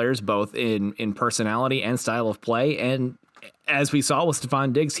similar players, both in personality and style of play. And as we saw with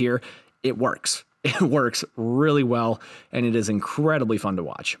Stephon Diggs here, it works. It works really well, and it is incredibly fun to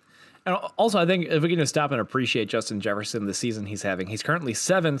watch. And also, I think if we can just stop and appreciate Justin Jefferson, the season he's having, he's currently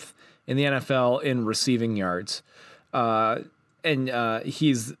 7th in the NFL in receiving yards. And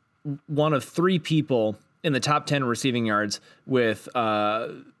he's one of 3 people in the top 10 receiving yards with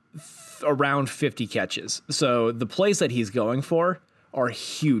around 50 catches. So the plays that he's going for are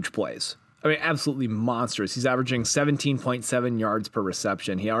huge plays. I mean, absolutely monstrous. He's averaging 17.7 yards per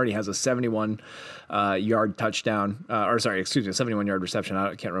reception. He already has a 71-yard touchdown. 71-yard reception.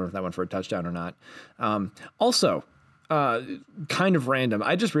 I can't remember if that went for a touchdown or not. Also, kind of random,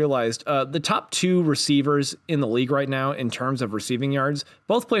 I just realized the top 2 receivers in the league right now in terms of receiving yards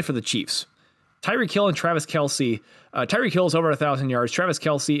both play for the Chiefs. Tyreek Hill and Travis Kelce. Tyreek Hill is over 1,000 yards. Travis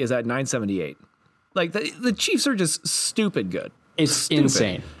Kelce is at 978. Like, the Chiefs are just stupid good. It's stupid.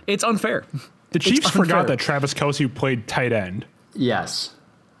 Insane. It's unfair. The Chiefs forgot that Travis Kelce played tight end. Yes.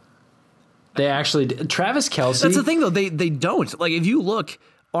 They actually did. Travis Kelce. That's the thing, though. They don't. Like, if you look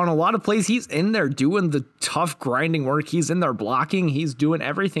on a lot of plays, he's in there doing the tough grinding work. He's in there blocking. He's doing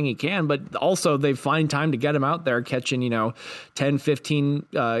everything he can. But also, they find time to get him out there catching, 10, 15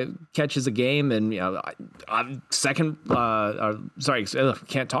 catches a game. And,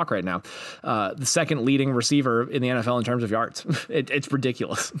 can't talk right now. The second leading receiver in the NFL in terms of yards. It's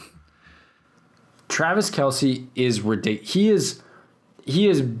ridiculous. Travis Kelce is ridiculous. He is he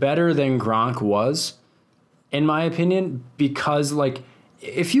is better than Gronk was, in my opinion, because like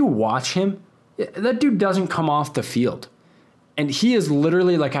if you watch him, that dude doesn't come off the field. And he is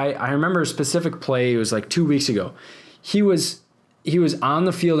literally like, I remember a specific play, it was like 2 weeks ago. He was on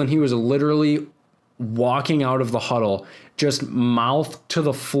the field and he was literally walking out of the huddle, just mouth to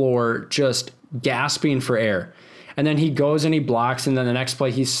the floor, just gasping for air. And then he goes and he blocks, and then the next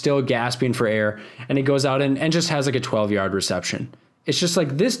play he's still gasping for air, and he goes out and just has like a 12-yard reception. It's just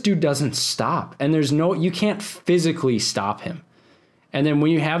like, this dude doesn't stop, and you can't physically stop him. And then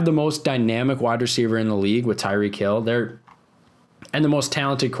when you have the most dynamic wide receiver in the league with Tyreek Hill, and the most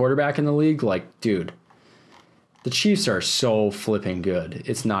talented quarterback in the league, like, dude, the Chiefs are so flipping good.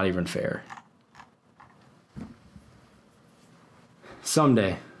 It's not even fair.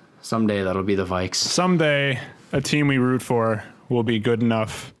 Someday that'll be the Vikes. Someday a team we root for will be good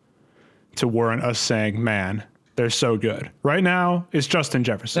enough to warrant us saying, man, they're so good. Right now, it's Justin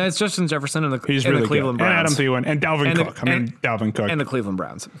Jefferson. It's Justin Jefferson and the really Cleveland good. Browns. And Adam Thielen and Dalvin Cook. Dalvin Cook. And the Cleveland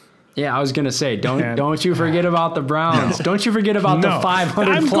Browns. Yeah, I was going to say, don't you forget about the Browns. No. Don't you forget about the 500-plus Browns,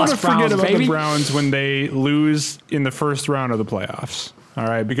 I'm going to forget about baby. the Browns when they lose in the first round of the playoffs. All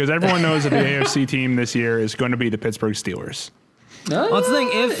right? Because everyone knows that the AFC team this year is going to be the Pittsburgh Steelers. Well, that's the thing.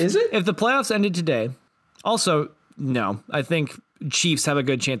 If the playoffs ended today, also, no, I think Chiefs have a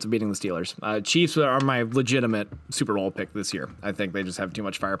good chance of beating the Steelers. Chiefs are my legitimate Super Bowl pick this year. I think they just have too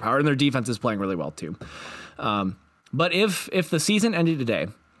much firepower, and their defense is playing really well, too. But if the season ended today,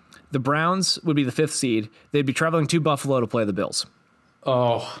 the Browns would be the 5th seed. They'd be traveling to Buffalo to play the Bills.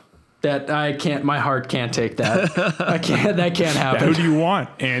 Oh, that I can't. My heart can't take that. That can't happen. Who do you want,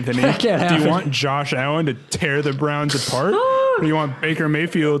 Anthony? That can't happen. Do you want Josh Allen to tear the Browns apart? Or do you want Baker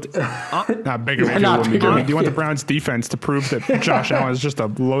Mayfield? Not Baker Mayfield. Do you want the Browns defense to prove that Josh Allen is just a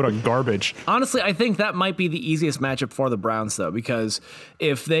load of garbage? Honestly, I think that might be the easiest matchup for the Browns, though, because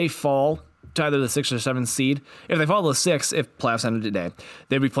if they fall to either the 6th or 7th seed, if they fall to the 6th, if playoffs ended today,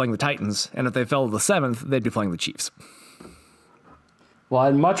 they'd be playing the Titans, and if they fell to the 7th, they'd be playing the Chiefs. Well,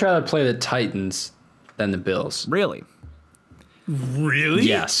 I'd much rather play the Titans than the Bills. Really?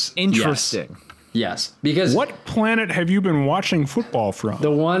 Yes. Interesting. Yes. Because what planet have you been watching football from?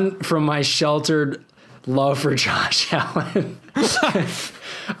 The one from my sheltered love for Josh Allen.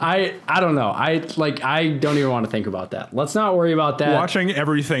 I don't know. I don't even want to think about that. Let's not worry about that. Watching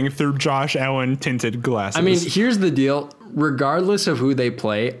everything through Josh Allen tinted glasses. I mean, here's the deal. Regardless of who they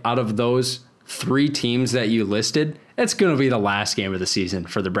play, out of those 3 teams that you listed, it's going to be the last game of the season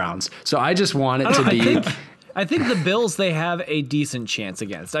for the Browns. So I just want it to be. I think the Bills they have a decent chance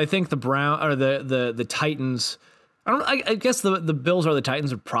against. I think the the Titans. I guess the Bills or the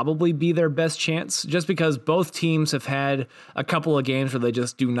Titans would probably be their best chance, just because both teams have had a couple of games where they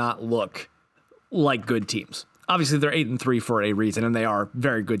just do not look like good teams. Obviously, they're 8-3 for a reason, and they are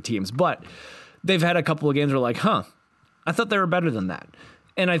very good teams. But they've had a couple of games where like, I thought they were better than that.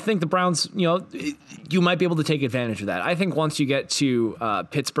 And I think the Browns, you might be able to take advantage of that. I think once you get to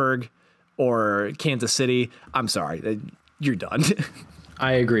Pittsburgh or Kansas City, I'm sorry, you're done.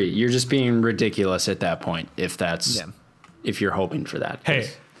 I agree. You're just being ridiculous at that point if you're hoping for that. Hey,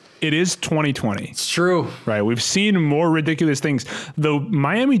 it is 2020. It's true. Right. We've seen more ridiculous things. The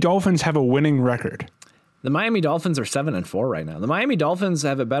Miami Dolphins have a winning record. The Miami Dolphins are 7-4 right now. The Miami Dolphins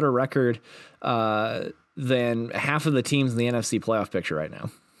have a better record than half of the teams in the NFC playoff picture right now.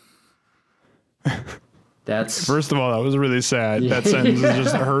 First of all, that was really sad. That sentence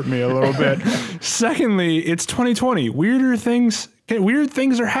just hurt me a little bit. Secondly, it's 2020. Weird things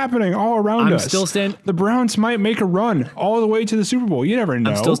are happening all around us. The Browns might make a run all the way to the Super Bowl. You never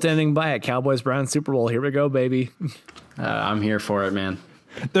know. I'm still standing by it. Cowboys-Browns Super Bowl. Here we go, baby. I'm here for it, man.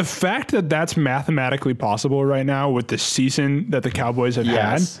 The fact that that's mathematically possible right now with the season that the Cowboys have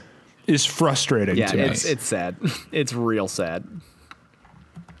had is frustrating to me. It's sad. It's real sad.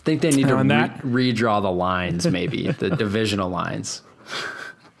 I think they need to redraw the lines, maybe, the divisional lines.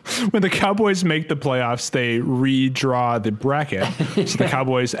 When the Cowboys make the playoffs, they redraw the bracket. So the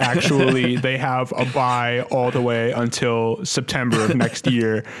Cowboys they have a bye all the way until September of next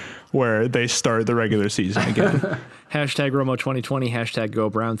year, where they start the regular season again. Hashtag Romo 2020, hashtag Go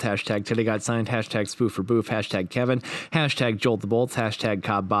Browns, hashtag Teddy got signed, hashtag Spoof for Boof, hashtag Kevin, hashtag Jolt the Bolts, hashtag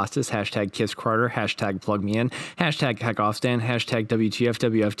Cobb Bostis, hashtag Kiss Carter, hashtag Plug Me In, hashtag Heck Offstand, hashtag WTF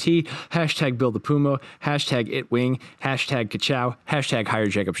WFT, hashtag Build the Puma, hashtag It Wing, hashtag Kachow, hashtag Hire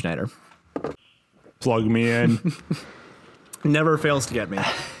Jacob Schneider. Plug me in. Never fails to get me.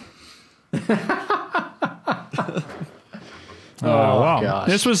 Gosh.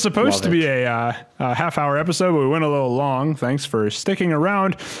 This was supposed Love to be a half-hour episode, but we went a little long. Thanks for sticking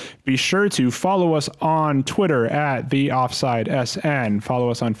around. Be sure to follow us on Twitter at @TheOffsideSN. Follow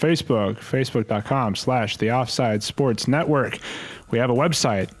us on Facebook, facebook.com/The Offside Sports Network. We have a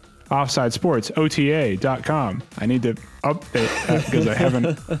website, offsidesportsota.com. I need to update that because I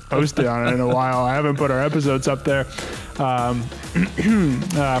haven't posted on it in a while. I haven't put our episodes up there.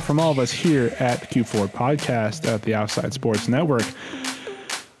 From all of us here at the Q4 Podcast at the Offside Sports Network,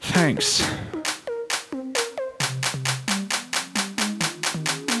 thanks